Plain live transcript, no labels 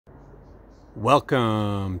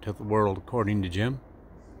Welcome to the world according to Jim.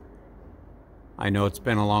 I know it's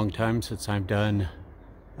been a long time since I've done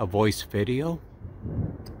a voice video,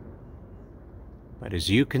 but as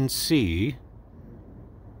you can see,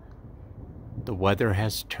 the weather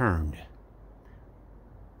has turned.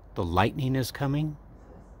 The lightning is coming.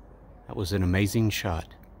 That was an amazing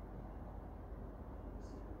shot.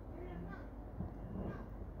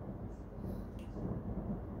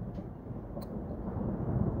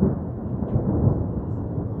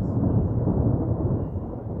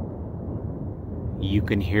 You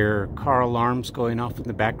can hear car alarms going off in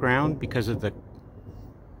the background because of the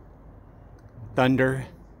thunder.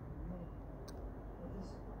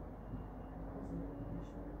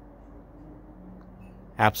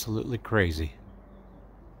 Absolutely crazy.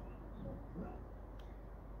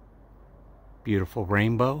 Beautiful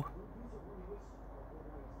rainbow.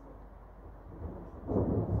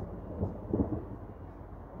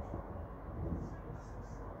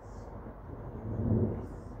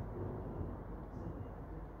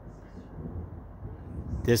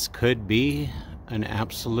 This could be an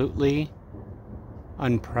absolutely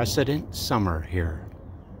unprecedented summer here.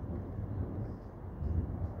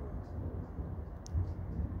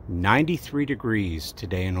 93 degrees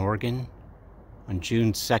today in Oregon on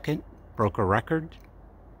June 2nd, broke a record.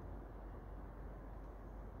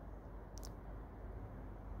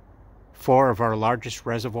 Four of our largest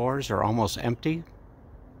reservoirs are almost empty.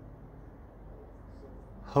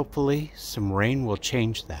 Hopefully, some rain will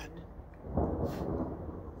change that.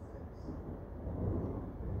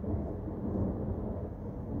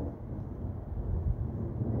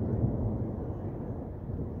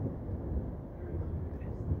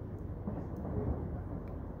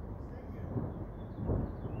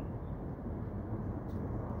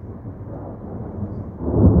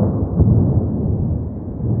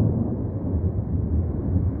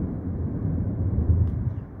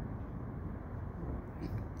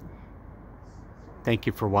 Thank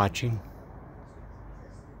you for watching.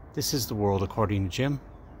 This is the world according to Jim.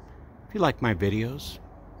 If you like my videos,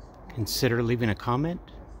 consider leaving a comment,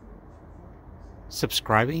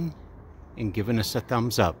 subscribing, and giving us a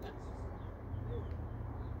thumbs up.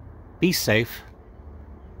 Be safe.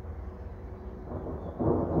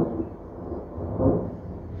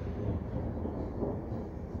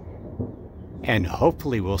 And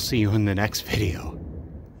hopefully we'll see you in the next video.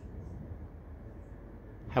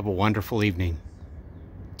 Have a wonderful evening.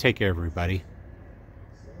 Take care, everybody.